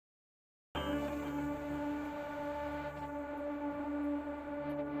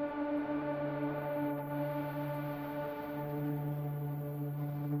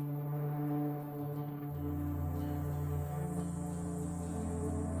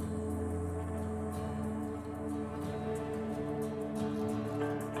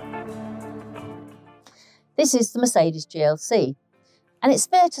This is the Mercedes GLC. And it's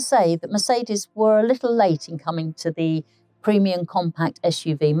fair to say that Mercedes were a little late in coming to the premium compact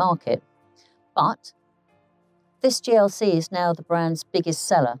SUV market. But this GLC is now the brand's biggest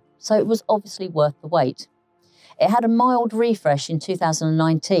seller, so it was obviously worth the wait. It had a mild refresh in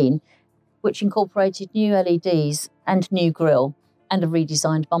 2019, which incorporated new LEDs and new grille and a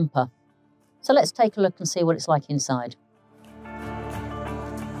redesigned bumper. So let's take a look and see what it's like inside.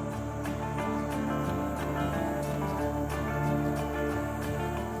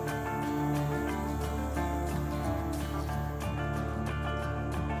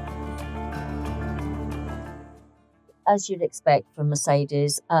 As you'd expect from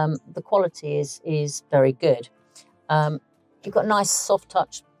Mercedes, the quality is very good. You've got nice soft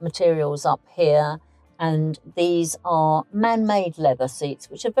touch materials up here, and these are man-made leather seats,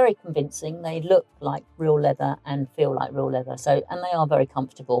 which are very convincing. They look like real leather and feel like real leather, and they are very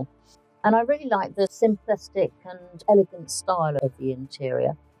comfortable. And I really like the simplistic and elegant style of the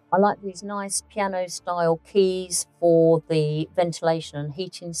interior. I like these nice piano-style keys for the ventilation and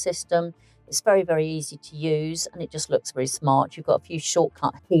heating system. It's very, very easy to use, and it just looks very smart. You've got a few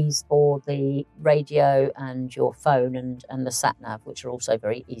shortcut keys for the radio and your phone and the sat-nav, which are also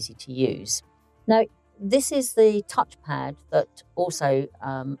very easy to use. Now, this is the touchpad that also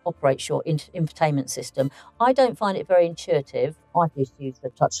operates your infotainment system. I don't find it very intuitive. I used to use the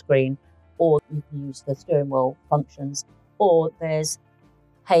touchscreen, or you can use the steering wheel functions, or there's,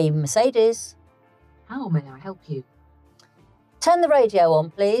 "Hey Mercedes, how may I help you? Turn the radio on,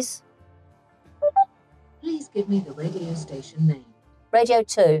 please. Please give me the radio station name." Radio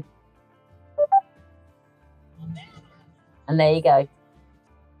 2. And there you go.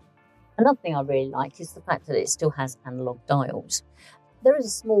 Another thing I really like is the fact that it still has analog dials. There is a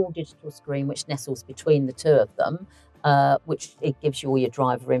small digital screen which nestles between the two of them, which it gives you all your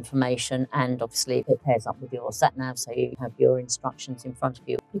driver information, and obviously it pairs up with your sat-nav, so you have your instructions in front of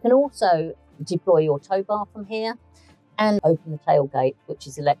you. You can also deploy your tow bar from here and open the tailgate, which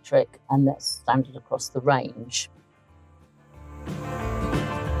is electric, and that's standard across the range.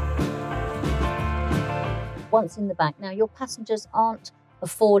 Once in the back, now your passengers aren't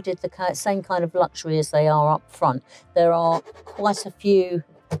afforded the same kind of luxury as they are up front. There are quite a few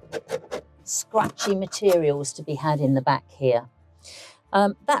scratchy materials to be had in the back here.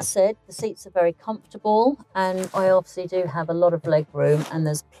 That said, the seats are very comfortable, and I obviously do have a lot of leg room, and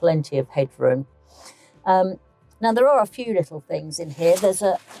there's plenty of headroom. Now, there are a few little things in here. There's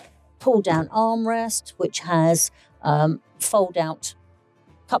a pull-down armrest, which has fold-out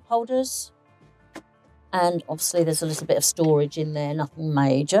cup holders. And obviously, there's a little bit of storage in there, nothing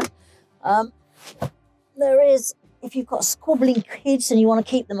major. There is, if you've got squabbling kids and you want to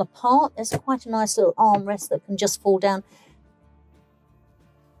keep them apart, there's quite a nice little armrest that can just fall down.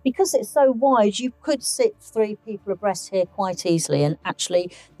 Because it's so wide, you could sit 3 people abreast here quite easily, and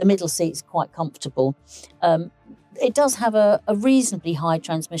actually the middle seat's quite comfortable. It does have a reasonably high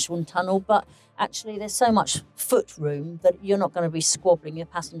transmission tunnel, but actually there's so much foot room that you're not going to be squabbling, your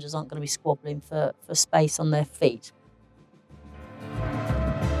passengers aren't going to be squabbling for space on their feet.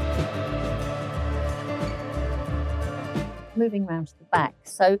 Moving round to the back.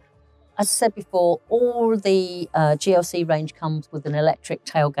 So, as I said before, all the GLC range comes with an electric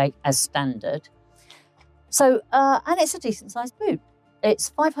tailgate as standard. So, and it's a decent sized boot. It's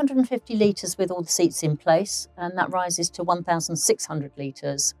 550 litres with all the seats in place, and that rises to 1,600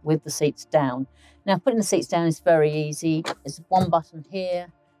 litres with the seats down. Now, putting the seats down is very easy. There's one button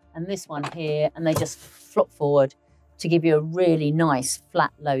here and this one here, and they just flop forward to give you a really nice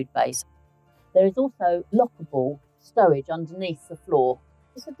flat load base. There is also lockable stowage underneath the floor.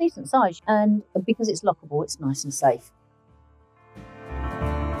 It's a decent size, and because it's lockable, it's nice and safe.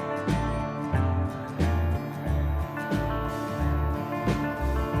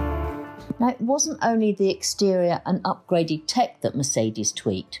 Now, it wasn't only the exterior and upgraded tech that Mercedes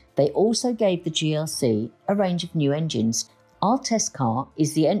tweaked. They also gave the GLC a range of new engines. Our test car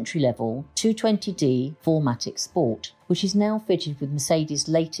is the entry-level 220D 4MATIC Sport, which is now fitted with Mercedes'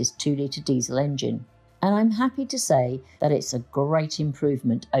 latest 2-litre diesel engine. And I'm happy to say that it's a great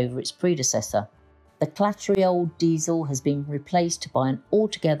improvement over its predecessor. The clattery old diesel has been replaced by an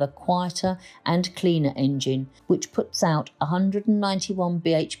altogether quieter and cleaner engine, which puts out 191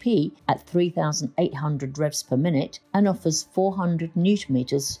 bhp at 3,800 revs per minute and offers 400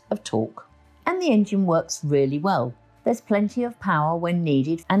 Nm of torque. And the engine works really well. There's plenty of power when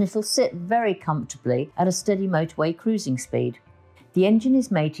needed, and it'll sit very comfortably at a steady motorway cruising speed. The engine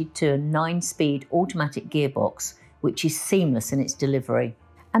is mated to a 9-speed automatic gearbox, which is seamless in its delivery.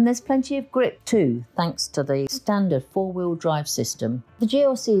 And there's plenty of grip too, thanks to the standard four-wheel drive system. The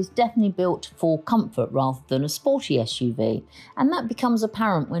GLC is definitely built for comfort rather than a sporty SUV, and that becomes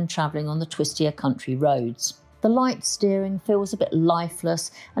apparent when travelling on the twistier country roads. The light steering feels a bit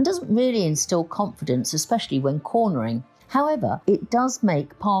lifeless and doesn't really instill confidence, especially when cornering. However, it does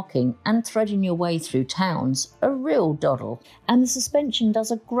make parking and threading your way through towns a real doddle, and the suspension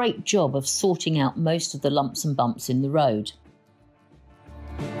does a great job of sorting out most of the lumps and bumps in the road.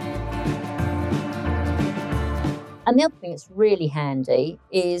 And the other thing that's really handy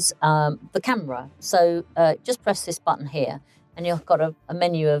is the camera. So just press this button here and you've got a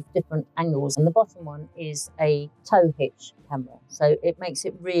menu of different angles. And the bottom one is a tow hitch camera. So it makes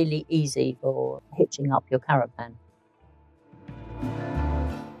it really easy for hitching up your Caravan.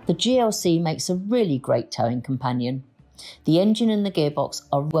 The GLC makes a really great towing companion. The engine and the gearbox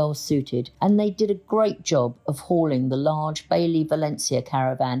are well suited, and they did a great job of hauling the large Bailey Valencia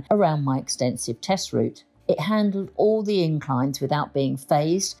Caravan around my extensive test route. It handled all the inclines without being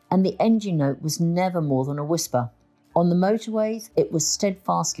phased, and the engine note was never more than a whisper. On the motorways, it was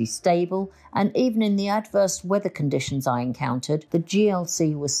steadfastly stable, and even in the adverse weather conditions I encountered, the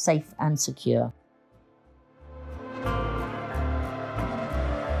GLC was safe and secure.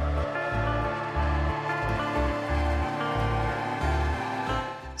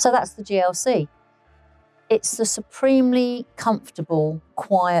 So that's the GLC. It's the supremely comfortable,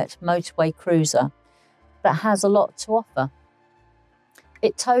 quiet motorway cruiser that has a lot to offer.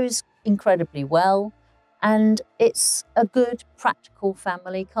 It tows incredibly well, and it's a good, practical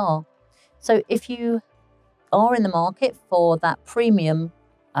family car. So if you are in the market for that premium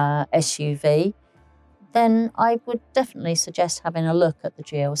SUV, then I would definitely suggest having a look at the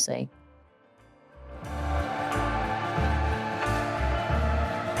GLC.